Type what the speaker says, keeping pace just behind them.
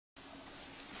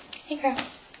Hey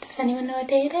girls, does anyone know what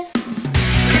day it is?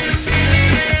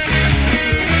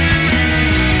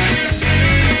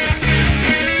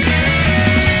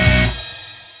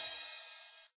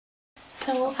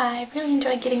 So I really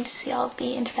enjoyed getting to see all of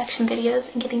the introduction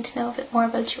videos and getting to know a bit more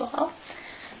about you all.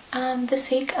 This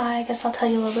week I guess I'll tell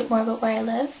you a little bit more about where I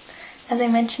live. As I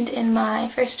mentioned in my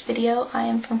first video, I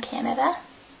am from Canada.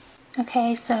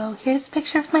 Okay, so here's a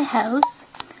picture of my house.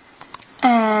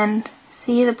 And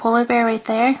see the polar bear right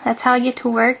there? That's how I get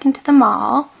to work and to the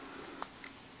mall.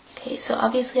 Okay, so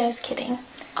obviously I was kidding.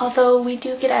 Although we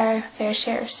do get our fair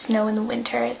share of snow in the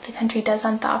winter, the country does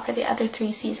unthaw for the other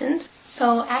 3 seasons.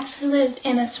 So I actually live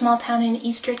in a small town in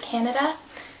eastern Canada,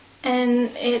 and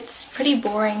it's pretty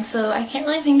boring, so I can't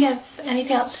really think of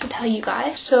anything else to tell you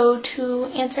guys. So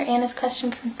to answer Anna's question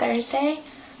from Thursday,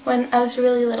 when I was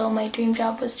really little, my dream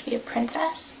job was to be a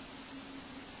princess.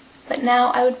 But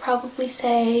now I would probably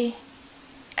say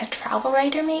a travel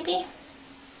writer maybe.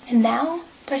 And now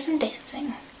for some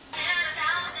dancing.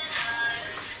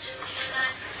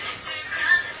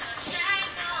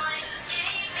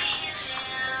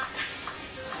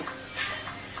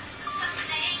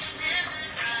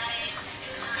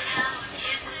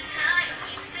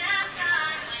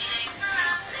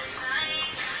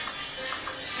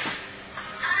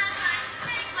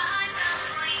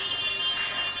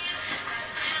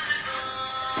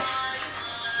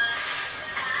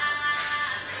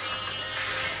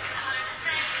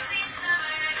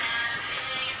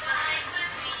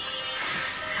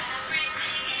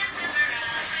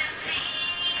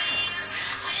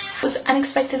 What was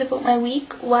unexpected about my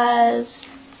week was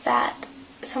that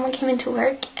someone came into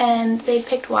work and they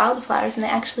picked wildflowers and they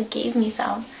actually gave me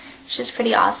some, which is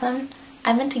pretty awesome.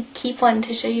 I meant to keep one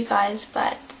to show you guys,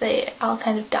 but they all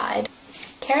kind of died.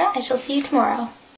 Kara, I shall see you tomorrow.